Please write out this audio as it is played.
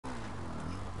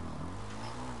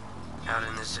out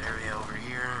in this area over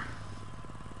here.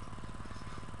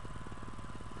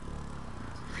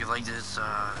 If you like this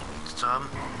sub,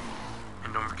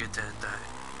 and don't forget to hit that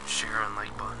share and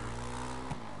like button.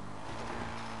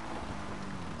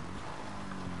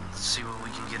 Let's see what we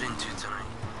can get into tonight.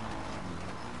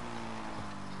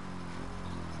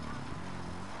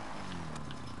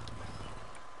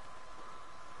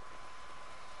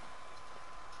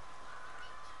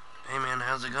 Hey man,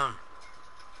 how's it going?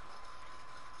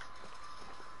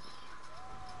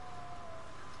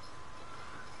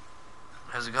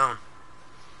 How's it going?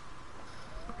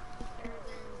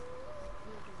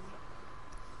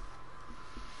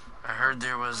 I heard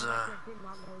there was I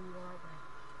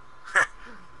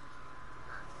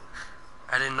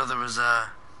didn't know there was I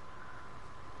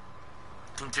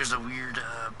think there's a weird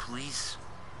police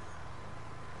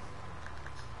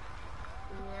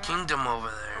kingdom over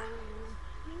there.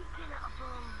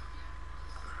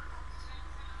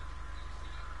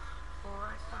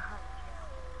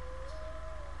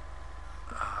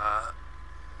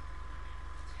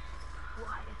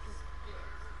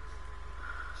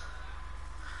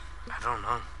 I don't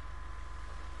know.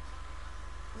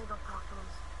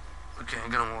 Okay,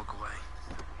 I'm gonna walk away.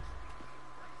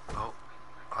 Oh,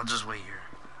 I'll just wait here.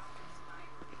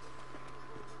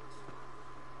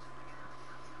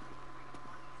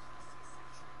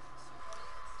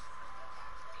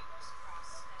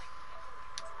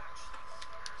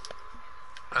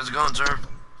 How's it going, sir?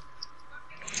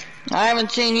 I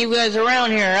haven't seen you guys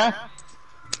around here, huh?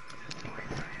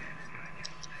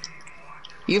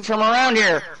 You from around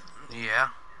here? Yeah.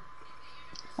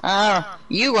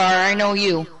 You are, I know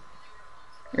you.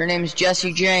 Your name's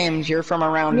Jesse James, you're from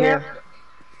around here.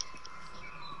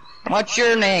 What's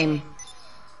your name?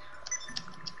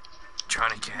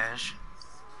 Johnny Cash.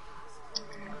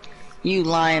 You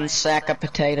lying sack of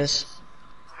potatoes.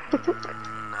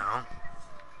 No.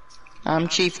 I'm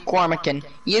Chief Cormican.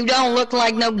 You don't look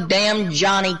like no damn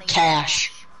Johnny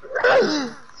Cash.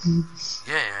 Yeah,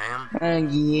 I am.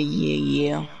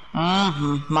 Yeah.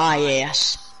 My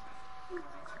ass.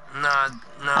 No.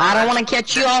 I don't want to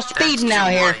catch you all speeding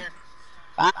out here.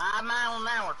 5 miles an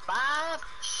hour.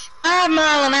 5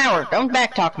 miles an hour. Don't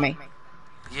backtalk me.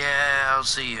 Yeah, I'll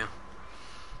see you.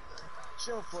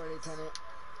 Show for it, Lieutenant.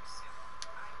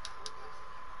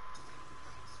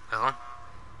 Hello?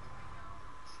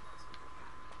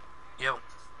 Yo.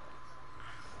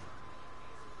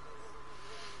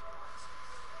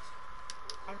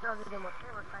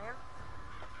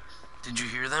 Did you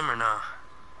hear them or not?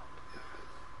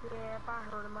 Yeah, if I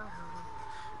heard him, I heard him.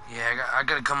 Yeah, I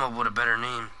gotta come up with a better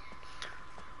name.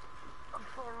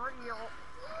 For real.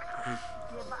 Yeah,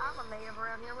 but I'm a mayor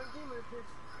around here. When you moved here,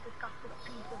 just got this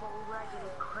piece of old raggedy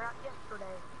crap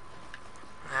yesterday.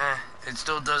 It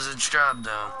still does its job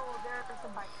though. Oh, there's a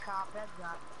bike cop. That's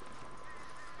got.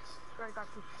 Sure, I got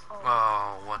this.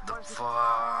 Oh, what the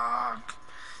fuck?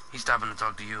 He's stopping to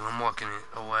talk to you. I'm walking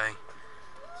it away.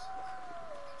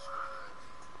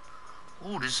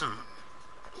 Ooh, there's some.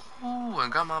 Ooh, I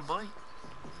got my bike.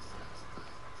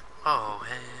 Oh,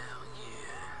 hell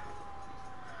yeah.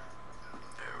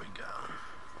 There we go.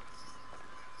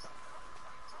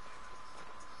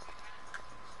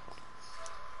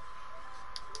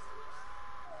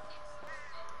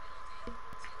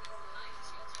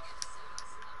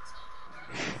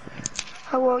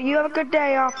 Oh, well, you have a good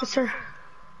day, officer.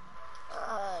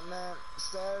 Alright, man.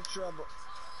 Stay out of trouble.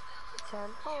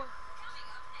 10-4.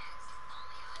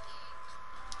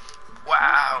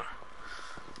 Wow.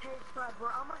 Hey, Fred, bro,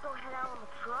 I'm gonna go head out on the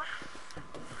truck.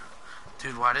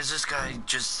 Dude, why does this guy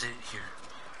just sit here?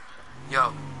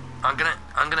 Yo, I'm gonna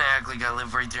act like I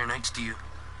live right there next to you.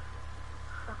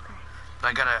 Okay. But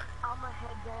I gotta. I'm gonna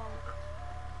head down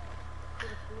to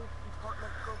the police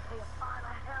department to go pay a fine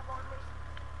I have on me.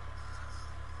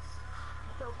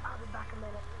 So I'll be back a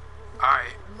minute.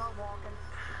 Alright. I'm not walking.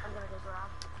 I'm gonna go drive.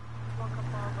 Walk up,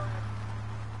 I'll go ahead.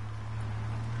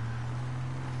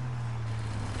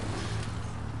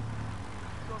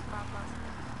 Go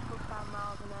 5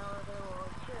 miles an hour there, or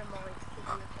share Molly to give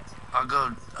you a ticket.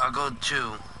 I'll go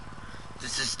 2.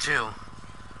 This is 2.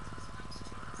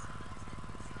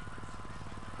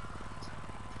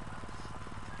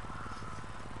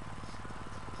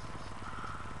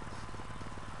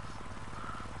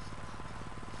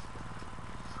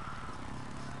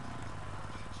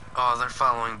 Oh, they're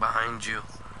following behind you.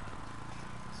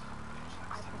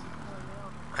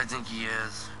 I think he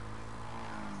is.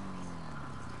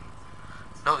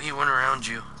 No, he went around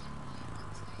you.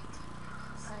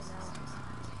 I know.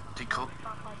 Did Stop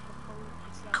like the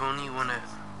police. Coney went it?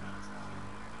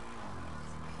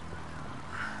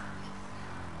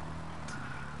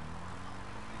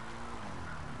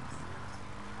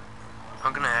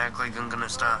 I'm gonna act like I'm gonna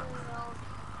stop.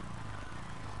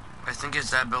 I think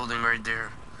it's that building right there.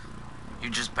 You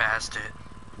just passed it.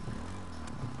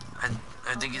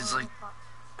 I think it's like,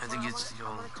 I think it's the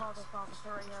I'm old. gonna call this officer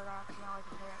right here now I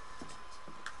can hear it.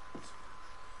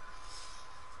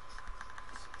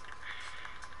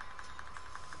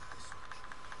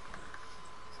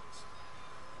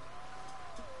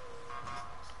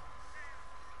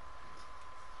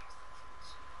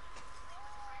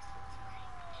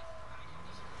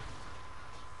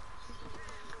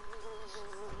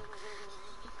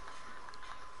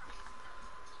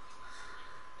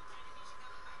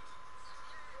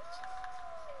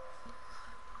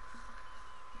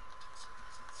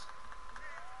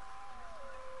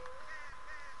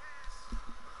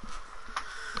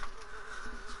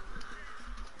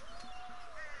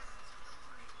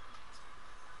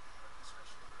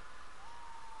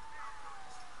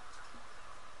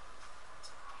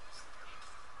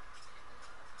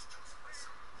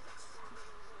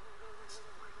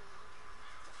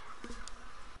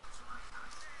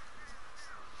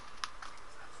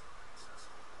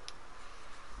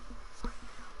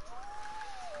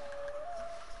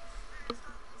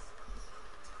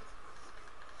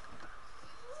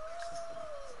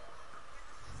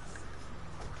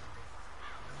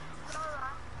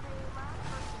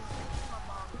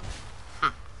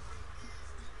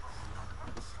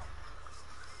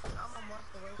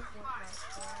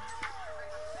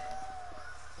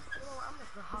 I'm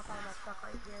just gonna hop out of my truck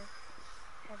right here,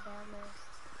 head down there,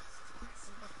 and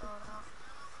just throw it out.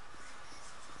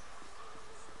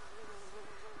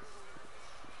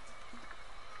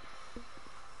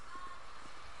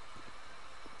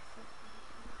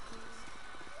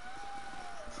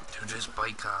 Dude, this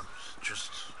bike cop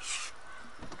just...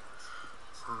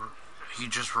 He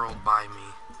just rolled by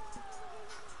me.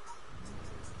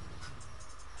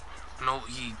 No,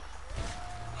 he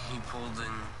pulled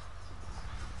in.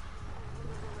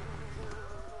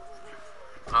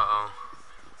 Uh-oh.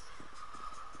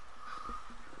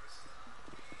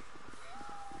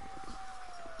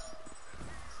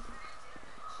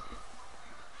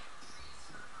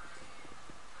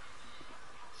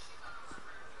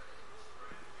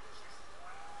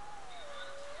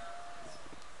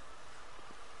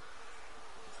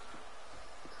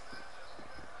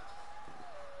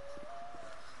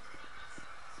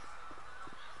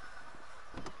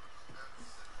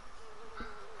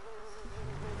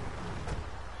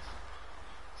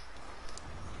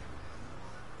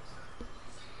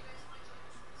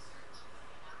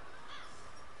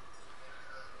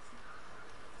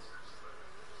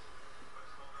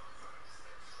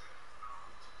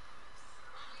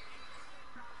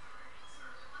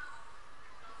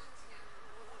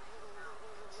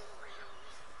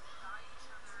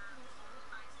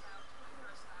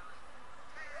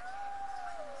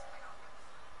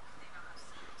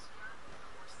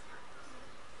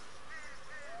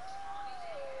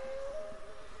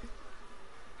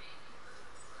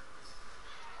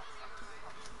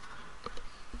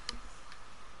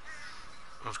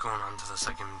 What's going on to the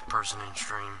second person in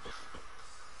stream?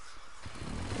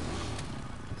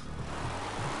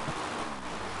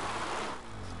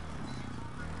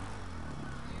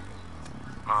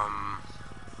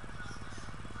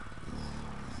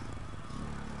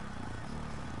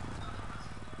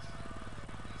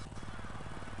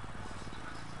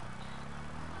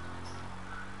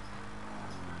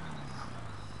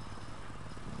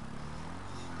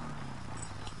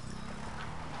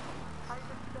 I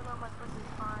just fill out my fucking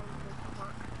fine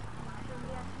paperwork. So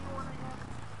yeah, if you wanna have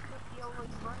cookie over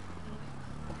recipe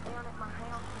down at my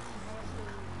house, you can have to.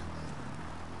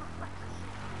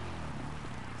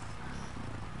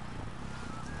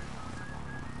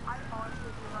 I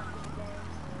honestly do not give a damn,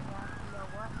 and you know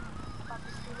what? If I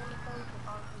could shoot anything, if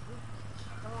I was weak,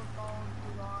 no one falls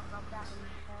too long, I'm back in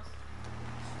the house.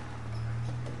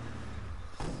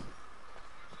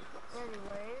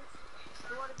 Anyways,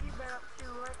 so what have you been up to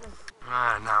lately?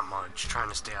 Not much. Trying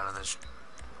to stay out of this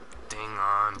dang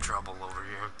on trouble over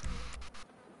here.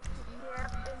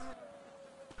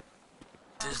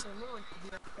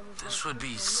 This would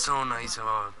be so nice of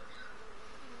a...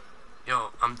 Yo,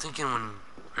 I'm thinking when...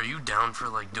 Are you down for,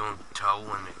 like, doing tow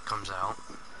when it comes out?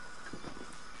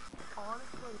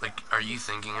 Like, are you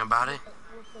thinking about it?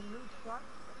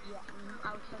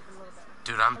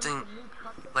 Dude, I'm thinking...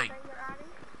 Like...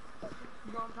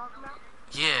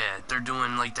 Yeah, they're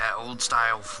doing, like, that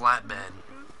old-style flatbed.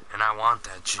 And I want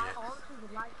that shit.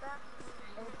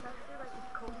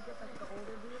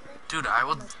 Dude, I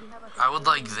would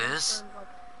like this.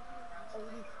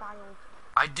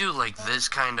 I'd do like this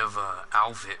kind of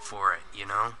outfit for it, you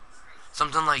know?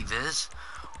 Something like this,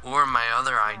 Or my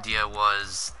other idea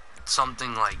was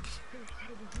something Hey, did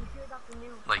you hear about the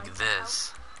new like bike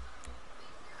this.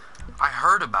 I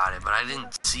heard about it, but I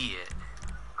didn't see it.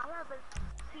 I haven't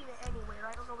seen it anywhere.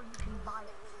 I don't know where you can buy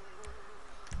it.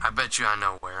 I bet you I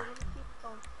know where. Let me see if it's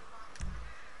on.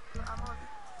 I'm on.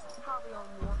 Probably on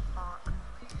Warstock.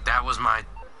 That was my.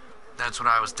 That's what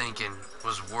I was thinking.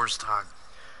 Was Warstock.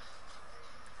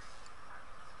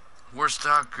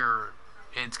 Warstock or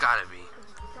it's gotta be.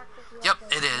 Yep,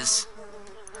 it is.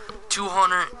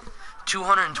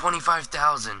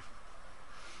 225,000.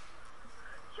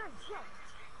 Shit.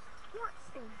 What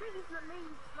the big is the main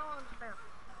song there?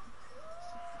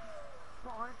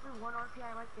 Well, honestly, one RP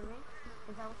I like doing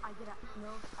is I get a the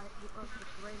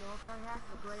gray military hat,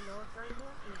 the gray military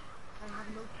hat, and I have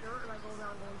no shirt, and I go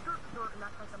around going shirt, and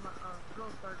that's like I'm a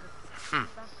drill sergeant.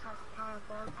 That's kind of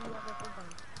RP I've ever done.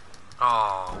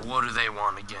 Oh, what do they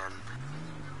want again?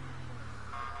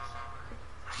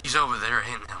 He's over there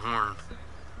hitting the horn.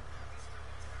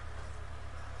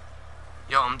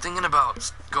 Yo, I'm thinking about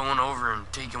going over and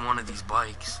taking one of these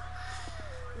bikes.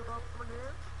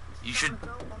 You should.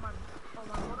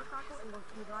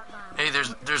 Hey,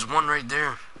 there's one right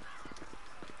there.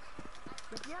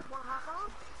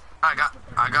 I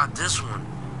got this one.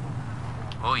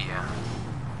 Oh yeah.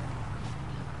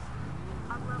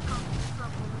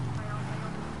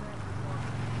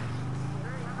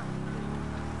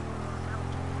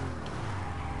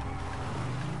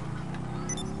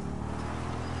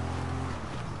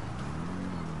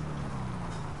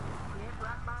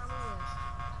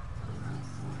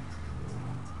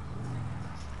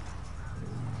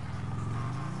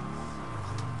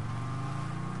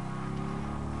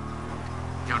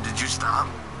 Yo, did you stop?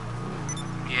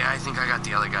 Yeah, I think I got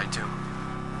the other guy too.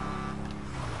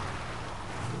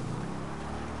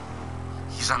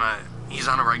 He's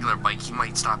on a regular bike. He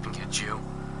might stop and get you.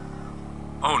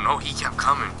 Oh no, he kept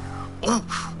coming. Oh.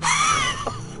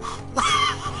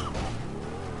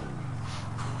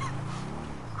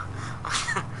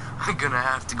 I'm gonna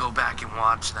have to go back and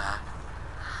watch that.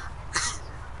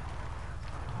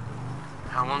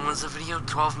 How long was the video?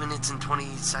 12 minutes and 20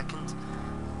 seconds?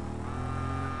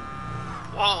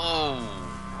 Whoa!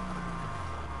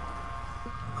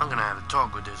 I'm gonna have a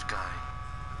talk with this guy.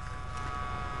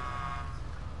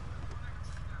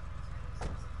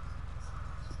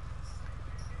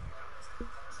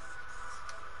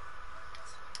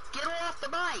 Get off the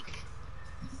bike!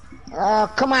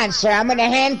 Oh, come on, sir. I'm gonna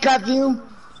handcuff you.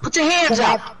 Put your hands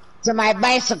up! To my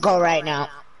bicycle right now.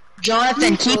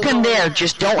 Jonathan, keep him there.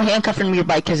 Just don't handcuff him to your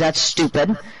bike, because that's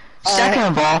stupid. Second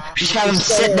of all, just have him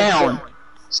sit down.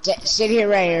 Sit here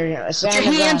right here. Put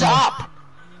your hands up!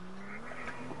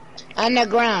 On the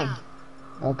ground.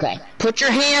 Okay. Put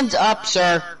your hands up,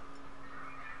 sir.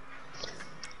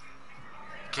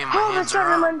 Okay, my How hands the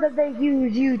are up. gentlemen that they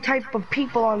use you type of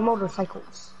people on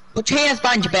motorcycles? Put your hands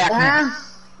behind your back, man. Huh?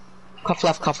 Cuff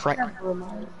left, cuff right.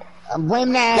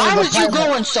 Blame that. Why on the was you department.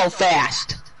 going so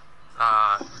fast?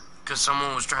 Cause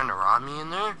someone was trying to rob me in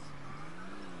there?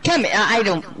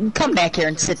 Come back here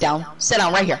and sit down. Sit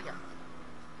down right here.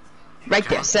 Right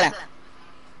there, sit down.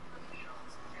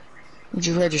 Where's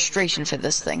your registration for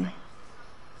this thing?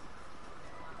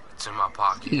 It's in my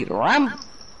pocket.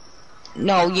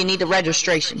 No, you need a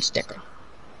registration sticker.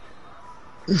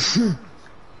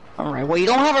 Alright, well you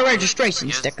don't have a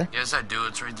registration sticker. Yes, I do.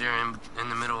 It's right there in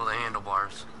the middle of the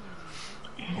handlebars.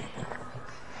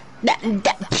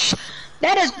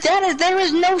 There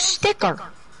is no sticker.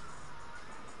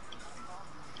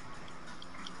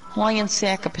 Lion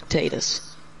sack of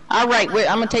potatoes. Alright, I'm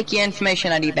gonna take your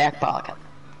information out of your back pocket.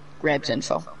 Grabs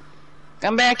info.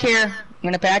 Come back here. I'm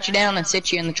gonna pat you down and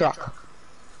sit you in the truck.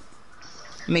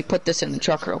 Let me put this in the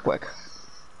truck real quick.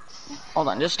 Hold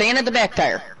on, just stand at the back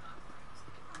tire.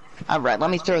 Alright, let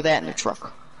me throw that in the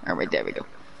truck. Alright, there we go.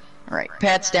 Alright,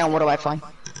 pats down, what do I find?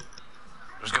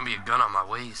 There's gonna be a gun on my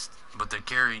waist, but they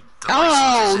carry the Oh,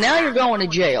 licenses in now there. you're going to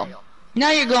jail.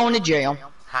 Now you're going to jail.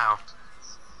 How?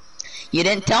 You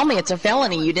didn't tell me it's a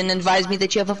felony. You didn't advise me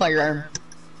that you have a firearm.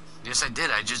 Yes, I did.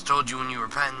 I just told you when you were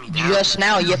patting me down. Just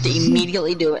now, you have to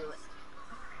immediately do it.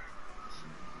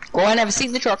 Go ahead and have a seat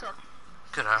in the truck.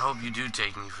 Good, I hope you do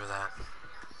take me for that.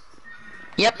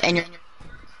 Yep, and your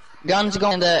gun's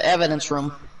going in the evidence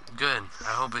room. Good,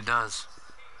 I hope it does.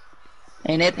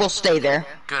 And it will stay there.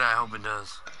 Good, I hope it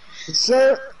does.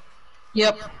 Sir,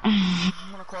 Yep. I'm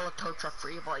gonna call a tow truck for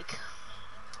your bike.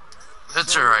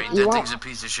 That's alright, You that want- thing's a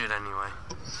piece of shit anyway.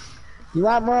 you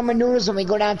want ramen noodles when we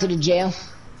go down to the jail?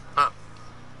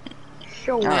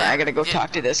 Sure. Alright, I gotta go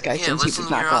talk to this guy Yeah, since he listen was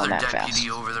to not your going other that deputy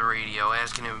fast. over the radio,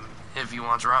 asking him if he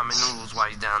wants ramen noodles while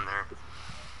he's down there.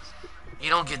 You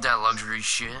don't get that luxury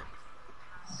shit.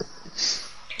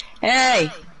 Hey,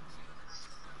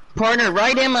 partner,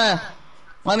 write him a.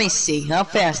 Let me see how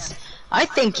fast. I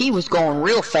think he was going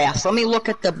real fast. Let me look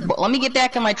at the. Let me get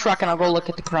back in my truck and I'll go look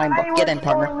at the crime book. Get in, I wasn't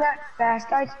partner. going that fast.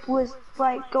 I was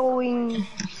like going.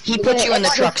 He put you in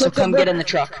the truck, so come get in the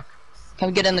truck.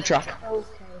 Come get in the truck. Okay.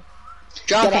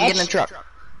 Jonathan, get in the truck.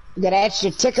 Got an extra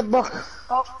ticket book?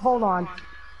 Oh, hold on.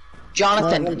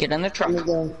 Jonathan, get in the truck.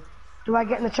 Do I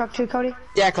get in the truck too, Cody?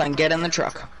 Declan, get in the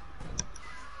truck.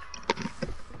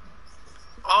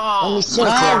 Oh,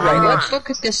 alright, let's look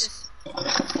at this.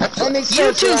 Let me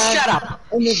You two shut up.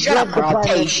 Shut up or I'll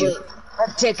tase you.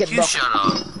 A ticket you book. shut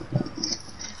up.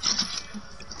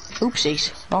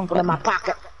 Oopsies. Wrong Put it in button. my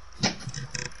pocket.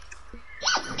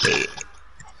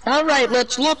 Alright,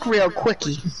 let's look real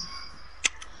quickie.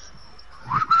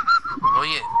 Oh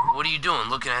yeah, what are you doing?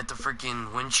 Looking at the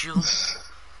freaking windshield?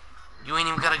 You ain't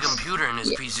even got a computer in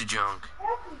this piece of junk.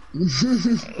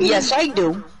 Yes, I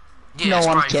do. Yeah, No, it's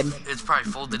I'm probably, kidding. It's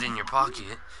probably folded in your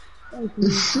pocket.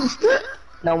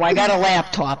 No, I got a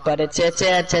laptop, but it's at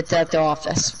the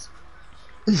office.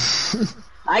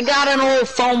 I got an old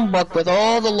phone book with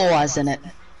all the laws in it.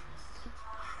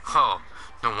 Oh,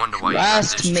 no wonder why you got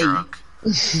Trust this me. truck.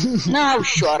 No,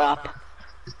 shut up.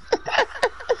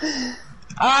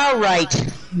 Alright,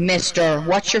 mister.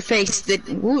 What's your face?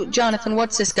 Jonathan,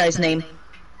 what's this guy's name?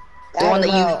 The one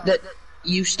that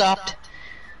you stopped?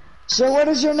 So what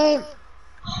is your name?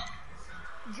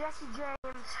 Jesse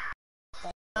James.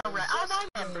 Alright, I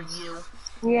remember you.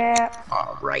 Yeah.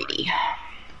 Alrighty.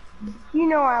 You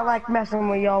know I like messing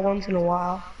with y'all once in a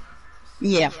while.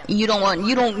 Yeah, you don't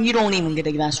even get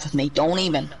to mess with me. Don't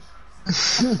even.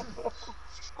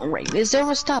 Alright, is there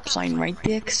a stop sign right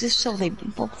there? Cause if so, they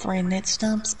both ran that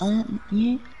stops.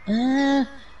 Yeah.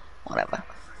 Whatever.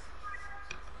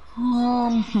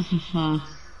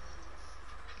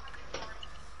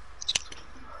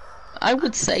 I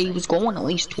would say he was going at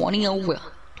least 20 over.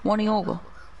 20 over.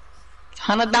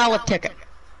 $100 ticket.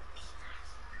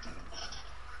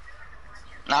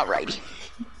 Alrighty.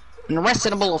 An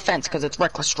arrestable offense because it's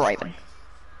reckless driving.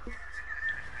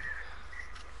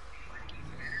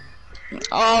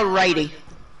 Alrighty.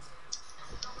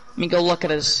 Let me go look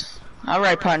at his.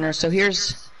 Alright, partner, so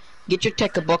here's. Get your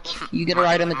ticket book. You get a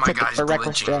ride on the ticket for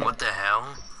reckless driving. What the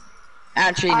hell?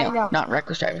 Actually, no, not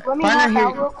reckless driving. Let me Partner, help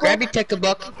out here, real quick, grab your ticket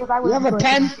book. because I You was have a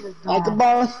pen? I can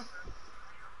borrow?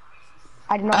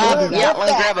 I did not know to do Yeah, that. let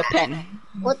me grab a pen.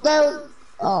 What the?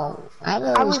 Oh, I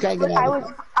know I this was guy gonna have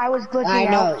it. I was glitching I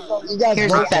out. know. You guys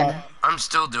Here's the both pen. are. I'm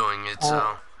still doing it,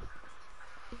 so.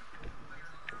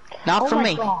 Not Oh for my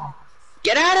me. God.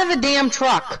 Get out of the damn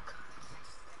truck.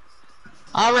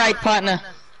 Alright, partner.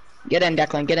 Get in,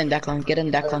 Declan. Get in, Declan. Get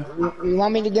in, Declan. You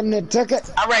want me to give him the ticket?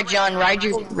 Alright, John. Ride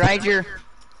your...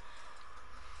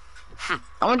 I'm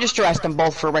gonna just arrest them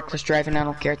both for reckless driving. I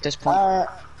don't care at this point.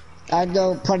 I'll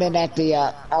go put it at the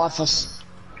office.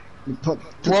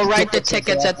 We'll write the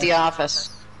tickets at the office.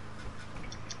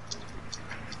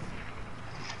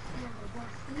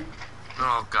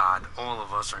 Oh god, all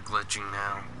of us are glitching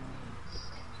now.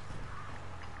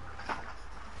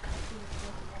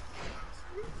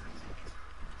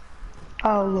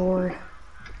 Oh Lord.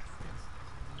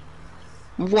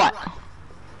 What?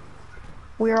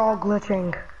 We're all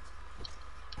glitching.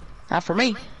 Not for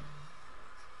me.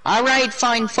 Alright,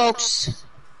 fine, folks.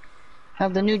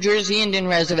 Have the New Jersey Indian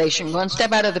Reservation. Go and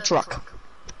step out of the truck.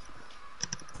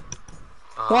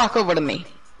 Walk over to me.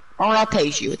 Or I'll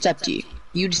tase you. It's up to you.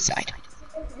 You decide.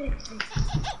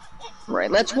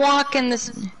 Right, let's walk in this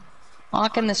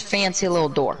fancy little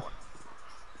door.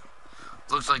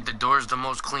 Looks like the door's the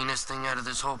most cleanest thing out of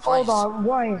this whole place. Hold on,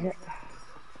 why is it?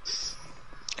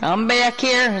 Come back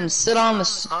here and sit on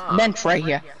this bench right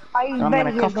here. I've And I'm been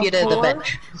gonna here cuff you to the before.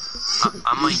 bench.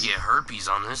 I might get herpes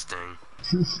on this thing.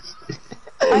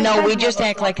 No, we just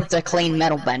act like it's a clean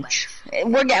metal bench.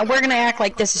 We're gonna act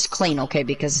like this is clean, okay?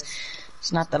 Because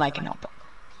it's not that I can help it.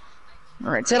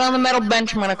 Alright, sit on the metal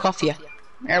bench, I'm gonna cuff you.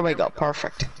 There we go,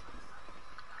 perfect.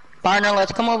 Partner,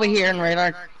 let's come over here and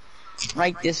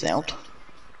write this out.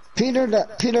 Peter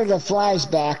the Fly's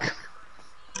back.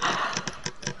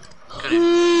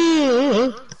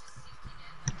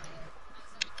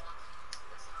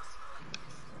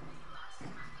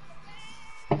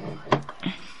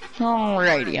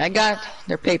 Alrighty, I got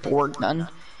their paperwork done.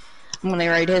 I'm gonna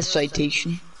write his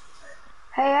citation.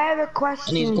 Hey, I have a And he's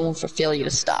question. going for failure to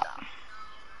stop.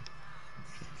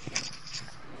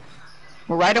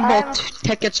 We'll write them both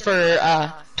tickets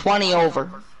for 20 over.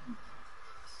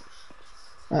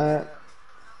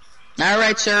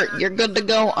 Alright, sir, you're good to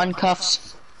go.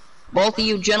 Uncuffs. Both of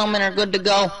you gentlemen are good to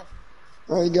go.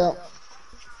 There you go.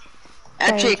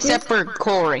 Actually, Thank you. except for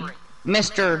Corey.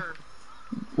 Mr.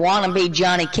 Wannabe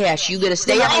Johnny Cash, you gotta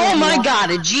stay. You're not Oh gonna my do that.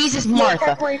 god, Jesus No, Martha.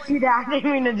 separate you, Dad. I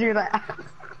didn't mean to do that.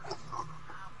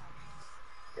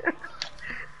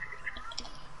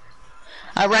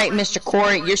 Alright, Mr.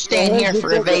 Corey, you're staying here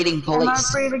for evading Am I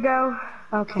police. free to go?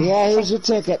 Okay. Yeah, here's your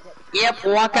ticket. Yep,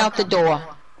 walk out the door.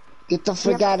 Get the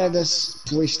frick out of this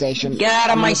police station. Get out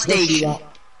of I'm my gonna push you station. out.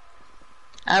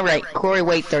 Alright, Corey,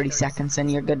 wait 30 seconds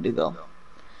and you're good to go.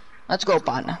 Let's go,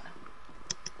 partner.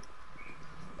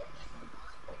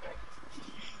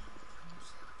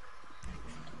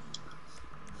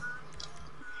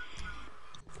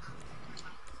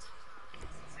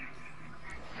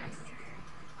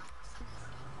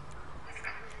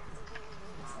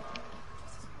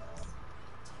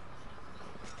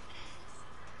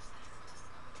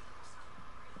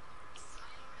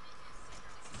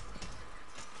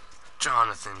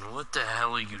 Jonathan, what the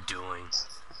hell are you doing?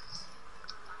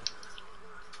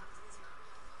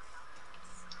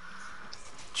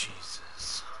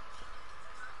 Jesus.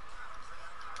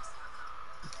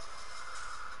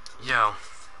 Yo.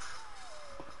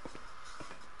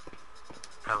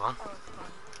 Hello?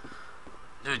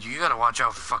 Dude, you gotta watch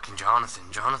out for fucking Jonathan.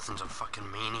 Jonathan's a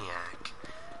fucking maniac.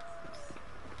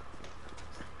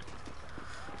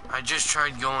 I just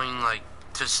tried going, like,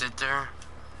 to sit there.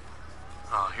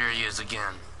 Oh, here he is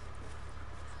again.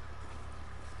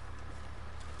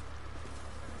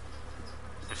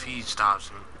 If he stops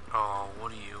me. Oh,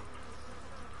 what are you?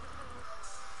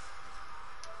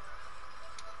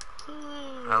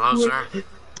 Hello, sir?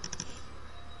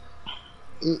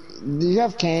 Do you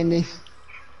have candy?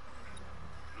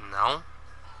 No?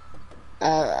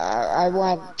 I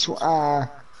want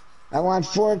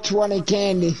 420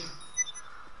 candy.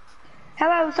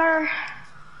 Hello, sir.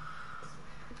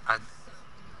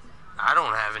 I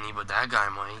don't have any, but that guy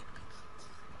might.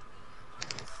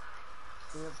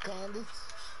 You have candy?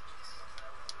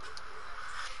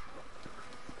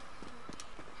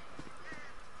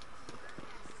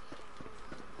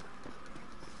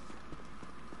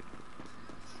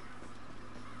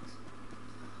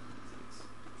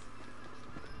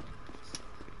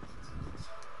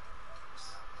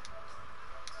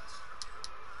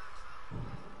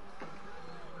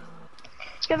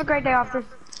 You have a great day, officer.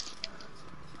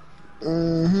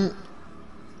 Mm-hmm.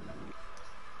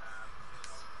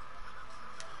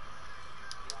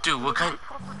 Dude, what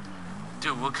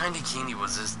kind of candy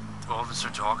was this officer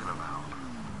talking about?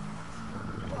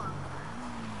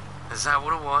 Is that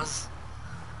what it was?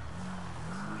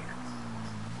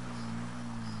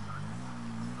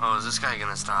 Oh, is this guy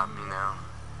gonna stop me now?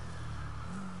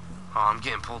 Oh, I'm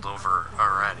getting pulled over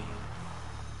already.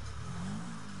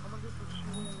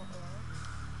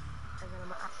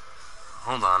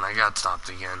 Hold on, I got stopped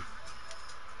again.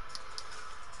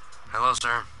 Hello,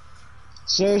 sir.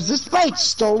 Sir, is this bike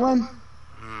stolen?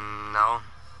 No.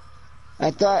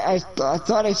 I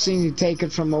thought I seen you take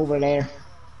it from over there.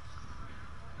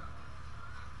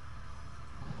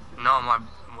 No, my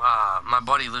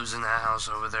buddy lives in that house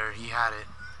over there. He had it.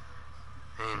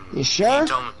 And You sure? he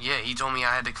told me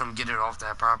I had to come get it off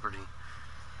that property.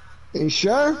 You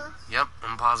sure? Yep,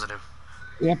 I'm positive.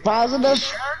 You're positive?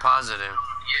 Positive.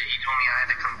 Yeah, he told me I had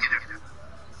to come get it.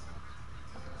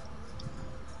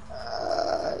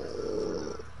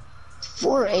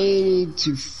 480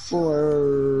 to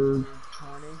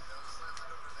 420.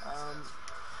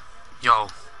 Yo.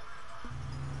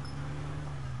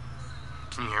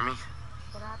 Can you hear me?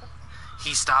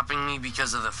 He's stopping me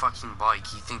because of the fucking bike.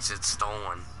 He thinks it's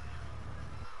stolen.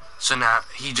 So now,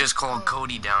 he just called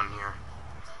Cody down here.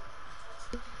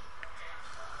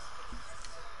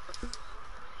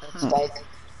 That's bike.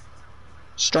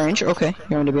 Strange, okay.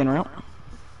 You want me to be en route?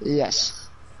 Yes.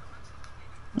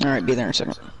 Alright, be there in a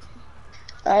second.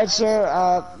 Alright,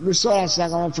 sir, restore that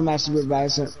second one for my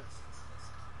supervisor.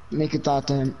 Make a thought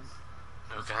to him.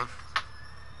 Okay.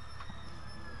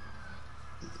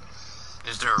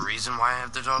 Is there a reason why I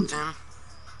have to talk to him?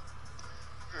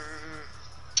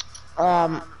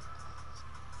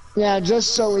 Yeah,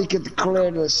 just so we could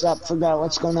clear this up, figure out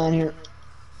what's going on here.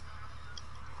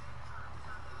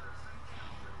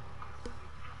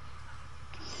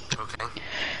 Okay.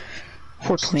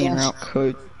 420 en route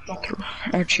code.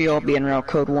 Actually, I'll be in route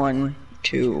code 1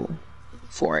 to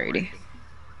 480.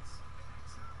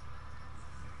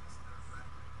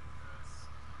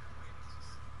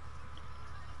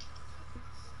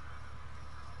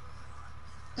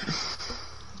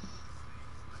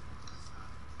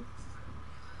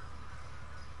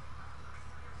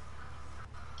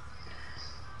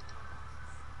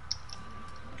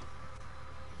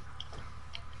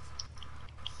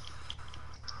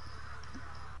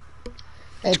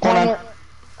 Hey, going on? partner,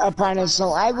 partner,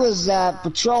 so I was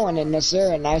patrolling in this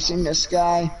area and I seen this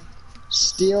guy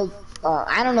steal,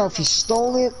 I don't know if he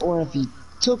stole it or if he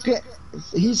took it.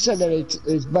 He said that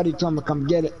his buddy told him to come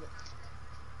get it.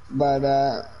 But,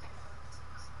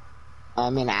 I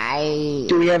mean,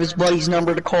 Do we have his buddy's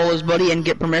number to call his buddy and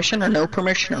get permission or no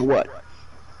permission or what?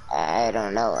 I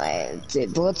don't know.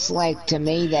 It looks like to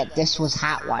me that this was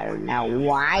hotwired. Now,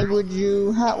 why would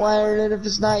you hotwire it if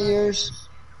it's not yours?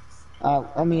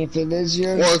 I mean, if it is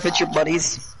yours. Or if it's your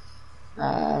buddy's.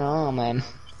 I don't know, man.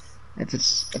 If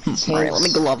it's his. Alright, let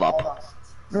me glove up.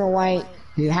 I don't know why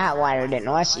he hotwired it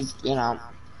unless he,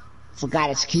 forgot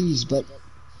his keys, but.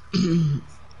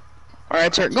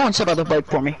 Alright, sir, go and set up the bike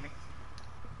for me.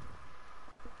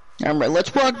 Alright,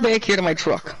 let's walk back here to my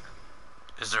truck.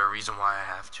 Is there a reason why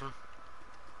I have to?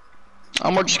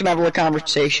 We're just gonna have a little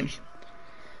conversation.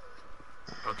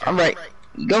 Okay. Alright,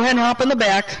 go ahead and hop in the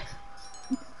back.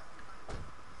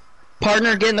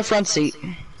 Partner, get in the front seat.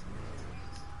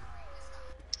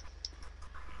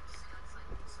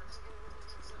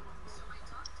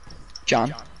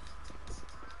 John.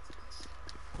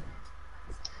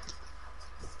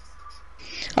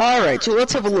 Alright, so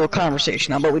let's have a little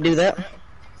conversation. How about we do that?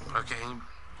 Okay.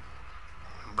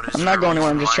 But I'm not going anywhere,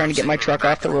 I'm just trying to get my truck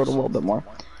off the road a little bit more.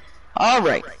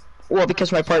 Alright. Well,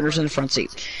 because my partner's in the front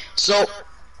seat. So,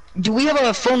 do we have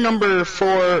a phone number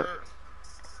for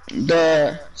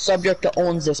the subject that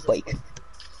owns this bike?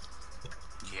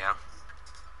 Yeah.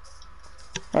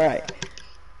 Alright.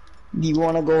 Do you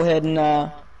want to go ahead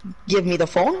and give me the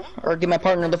phone? Or give my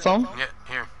partner the phone? Yeah,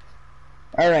 here.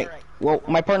 Alright. Well,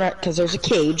 my partner, because there's a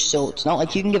cage, so it's not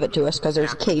like you can give it to us, because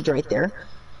there's a cage right there.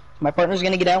 My partner's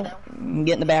going to get out, and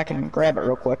get in the back and grab it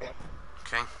real quick.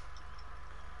 Okay.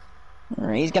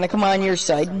 Alright, he's going to come on your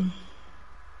side.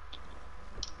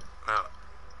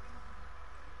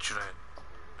 Should I?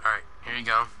 Alright, here you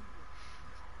go.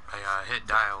 I hit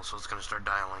dial, so it's going to start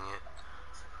dialing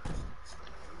it.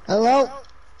 Hello?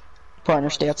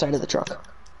 Partner, stay outside of the truck.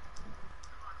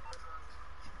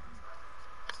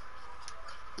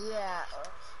 Yeah.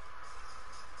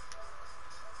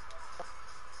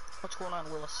 What's going on,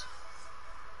 Willis?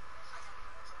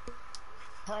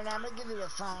 I'm gonna give you the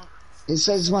phone. It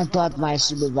says you want to talk to my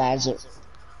supervisor.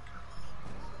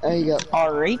 There you go.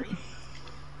 Alright.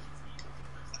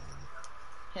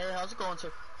 Hey, how's it going,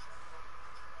 sir?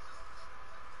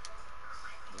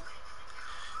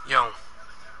 Yo.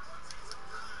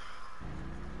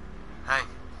 Hey.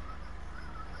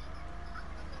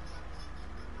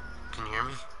 Can you hear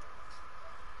me?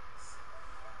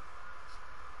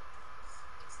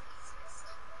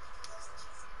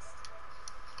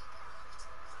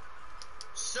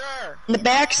 Sir! In the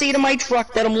back seat of my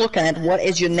truck that I'm looking at, what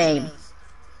is your name?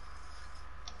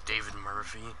 David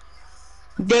Murphy.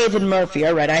 David Murphy,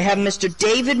 alright. I have Mr.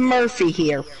 David Murphy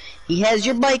here. He has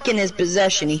your bike in his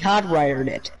possession. He hot-wired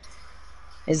it.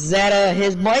 Is that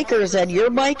his bike or is that your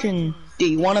bike? And do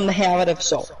you want him to have it if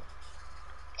so?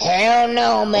 Hell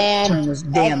no, man. Turn this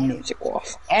damn music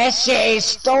off. That shit is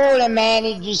stolen, man.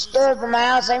 He just stole it from my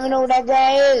house. I don't even know who that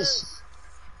guy is.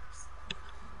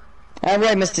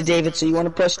 Alright, Mr. David, so you want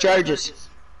to press charges?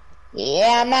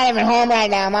 Yeah, I'm not even home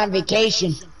right now. I'm on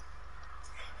vacation.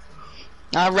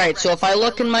 Alright, so if I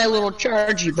look in my little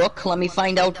chargy book, let me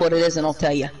find out what it is and I'll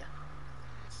tell you.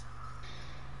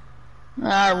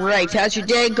 Alright, how's your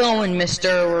day going,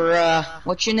 Mr.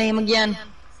 what's your name again?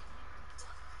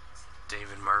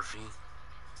 David Murphy.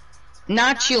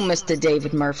 Not you, Mr.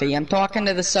 David Murphy. I'm talking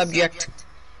to the subject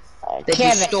that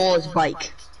Kevin. you stole his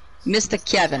bike. Mr.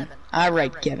 Kevin.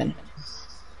 Alright, Kevin.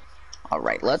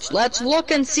 Alright, let's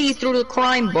look and see through the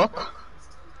crime book.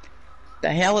 The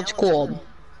hell it's called.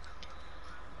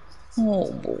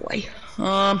 Oh boy.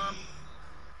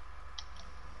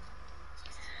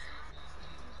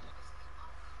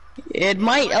 It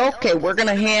might, okay, we're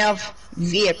gonna have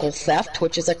vehicle theft,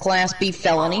 which is a Class B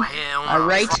felony. Oh, hell no.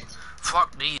 Alright?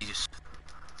 Fuck these.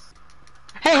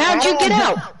 Hey, how'd you get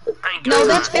out? I ain't No, doing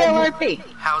that's that. LRP.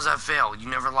 How's that fail? You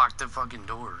never locked the fucking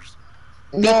doors.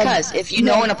 Because if you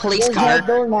know in a police there's car, no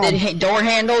door knob. the door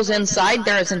handles inside,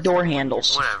 there isn't door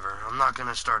handles. Whatever. I'm not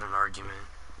gonna start an argument.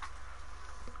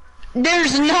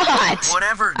 There's not!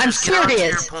 Whatever. I'm Just get on to your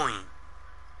serious. point.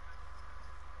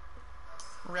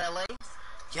 Really?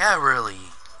 Yeah, really.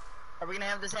 Are we gonna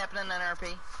have this happen in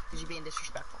NRP? Because you're being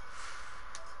disrespectful.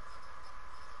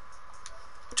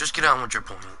 Just get on with your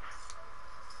point.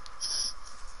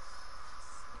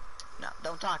 No,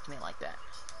 don't talk to me like that.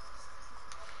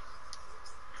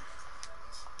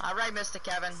 Alright, Mr.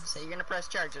 Kevin, so you're gonna press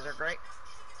charges, are great?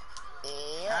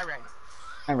 Yeah. Alright.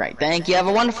 Alright, thank you. Have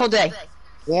a wonderful day.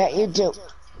 Yeah, you too.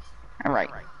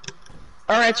 Alright.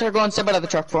 Alright, sir, go and step out of the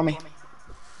truck for me.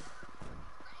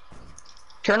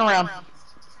 Turn around.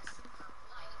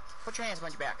 Put your hands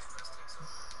behind your back.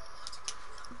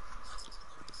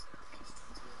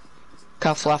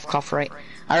 Cuff left, cuff right.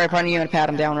 Alright, partner, you gonna pat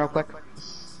him down real quick.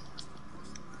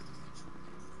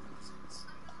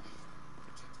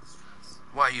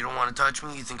 Why, you don't want to touch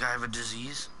me? You think I have a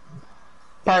disease?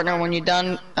 Partner, when you're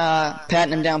done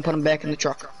patting him down, put him back in the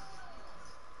truck.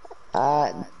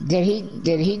 Did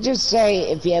he just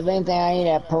say if you have anything on you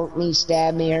that poke me,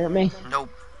 stab me, hurt me? Nope.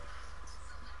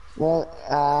 Well,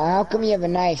 how come you have a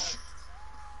knife?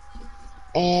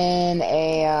 And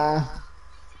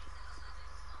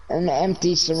an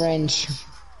empty syringe.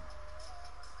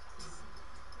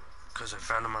 Because I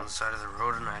found him on the side of the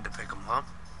road and I had to pick him up.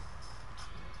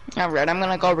 Alright, I'm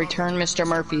gonna go return Mr.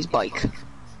 Murphy's bike.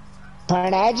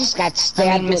 Partner, I just got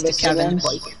stabbed with a Mr. Kevin's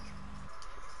syringe. bike.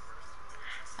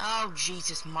 Oh,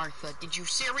 Jesus, Martha. Did you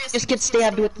seriously just get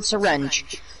stabbed with the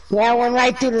syringe? Yeah, I went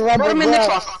right through the rubber Put him in the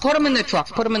glove. truck. Put him in the truck.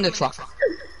 Put him in the truck.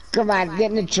 Come on,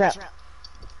 get in the truck.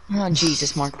 Oh,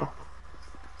 Jesus, Martha.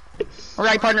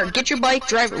 Alright, partner, get your bike,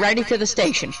 drive it right into the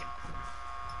station.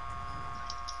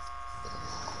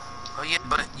 Oh yeah,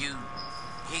 but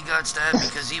he got stabbed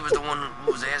because he was the one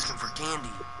who was asking for candy.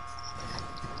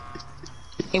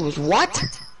 It was what?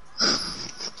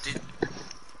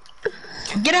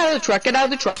 Get out of the truck, get out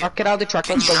of the truck, get out of the truck,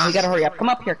 let's go, we gotta hurry up. Come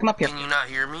up here, come up here. Can you not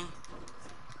hear me?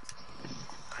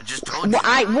 I just told you.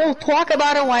 Well, we'll talk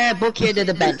about it while I book you to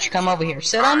the bench. Come over here.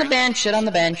 Sit on the bench, sit on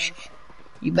the bench.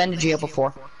 You've been to jail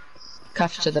before.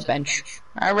 Cuffs to the bench.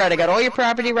 Alright, I got all your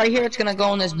property right here. It's gonna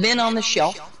go in this bin on the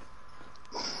shelf.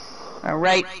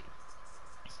 Alright.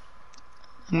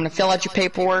 I'm gonna fill out your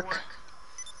paperwork.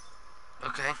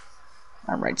 Okay.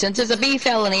 Alright, since it's a B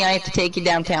felony, I have to take you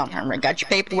downtown. Alright, got your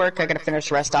paperwork. I gotta finish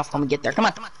the rest off when we get there. Come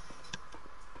on.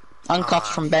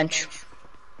 Uncuffs from bench.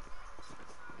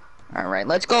 Alright,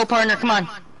 let's go, partner. Come on.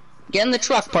 Get in the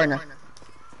truck, partner.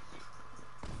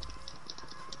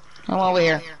 Come over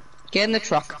here. Get in the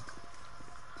truck.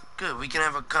 Good, we can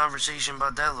have a conversation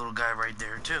about that little guy right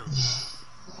there, too.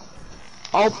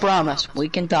 Oh, promise. We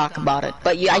can talk about it.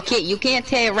 But you can't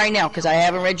tell it right now, because I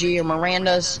haven't read you your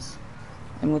Mirandas,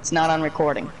 and it's not on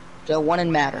recording. So it wouldn't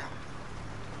matter.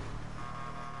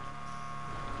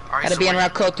 Alright, Gotta be on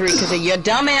Route Code 3 because of your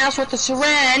dumbass with the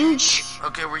syringe.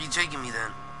 Okay, where are you taking me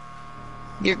then?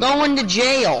 You're going to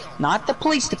jail. Not the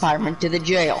police department, to the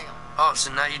jail. Oh,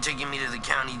 so now you're taking me to the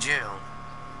county jail.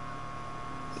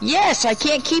 Yes, I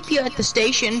can't keep you at the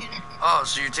station. Oh,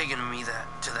 so you're taking me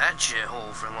to that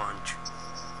shithole for lunch.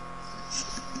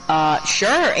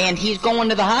 Sure, and he's going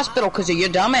to the hospital because of your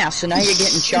dumbass, so now you're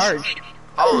getting charged.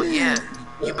 Oh, yeah.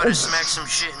 You better smack some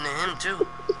shit into him, too.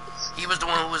 He was the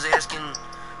one who was asking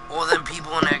all them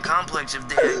people in that complex if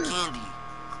they had candy.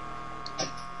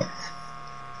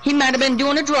 He might have been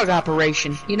doing a drug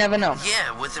operation. You never know.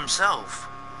 Yeah, with himself.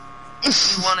 He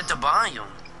wanted to buy them.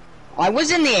 I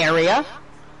was in the area.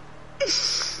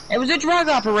 It was a drug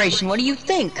operation. What do you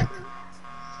think?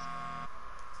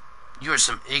 You are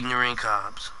some ignorant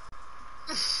cops.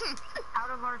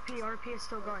 Out of RP is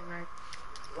still going, right?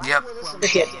 Yep.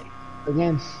 Shit.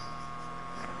 Again.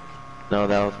 No,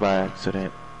 that was by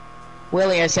accident.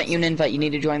 Willie, I sent you an invite. You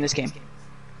need to join this game.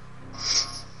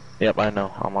 Yep, I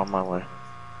know. I'm on my way.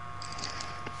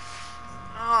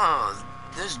 Oh,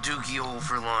 this dookie hole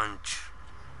for lunch.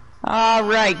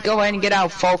 Alright, go ahead and get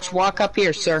out, folks. Walk up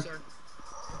here, sir.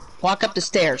 Walk up the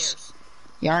stairs.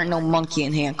 You aren't no monkey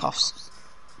in handcuffs.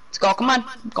 Let's go, come on.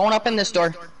 Going up in this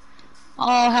door.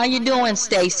 Oh, how you doing,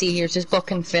 Stacy? Here's his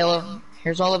booking, Phil.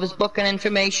 Here's all of his booking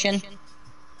information.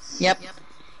 Yep.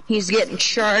 He's getting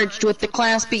charged with the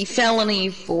Class B felony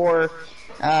for,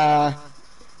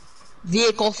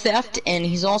 vehicle theft, and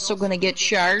he's also gonna get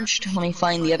charged. Let me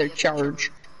find the other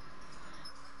charge.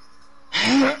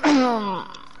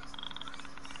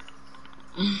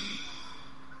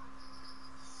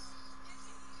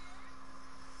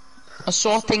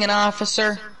 Assaulting an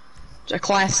officer, a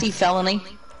Class C felony,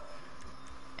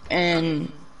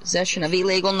 and possession of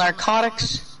illegal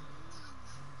narcotics,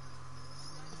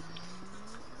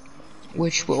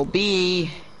 which will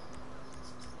be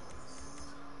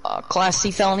a Class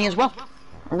C felony as well.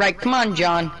 Alright, come on,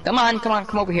 John. Come on,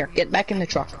 come over here. Get back in the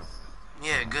truck.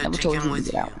 Yeah, good. Never Take told him you to with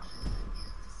get you. out.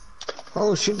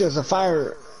 Oh shoot, there's a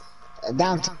fire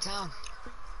downtown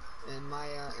in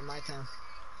my town.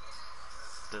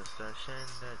 The session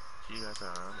that you guys are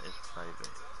on is private.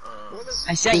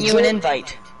 I sent you an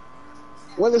invite.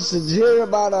 What is it here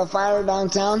about a fire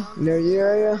downtown near your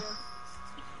area?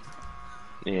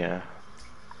 Yeah.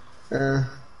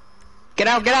 Get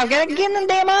out, get in the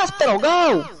damn hospital,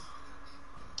 go!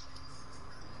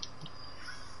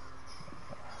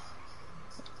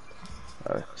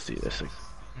 see this again.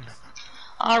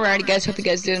 Alrighty, guys. Hope you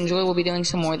guys did enjoy. We'll be doing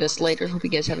some more of this later. Hope you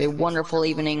guys have a wonderful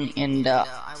evening, and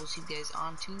I will see you guys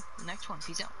on to the next one.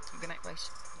 Peace out. Good night, guys.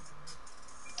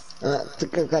 I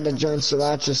think I gotta join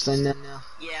Sriracha's thing now.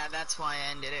 Yeah, that's why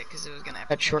I ended it, because it was gonna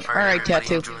have short. Alright, Alright, everybody,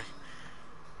 Tattoo. enjoy.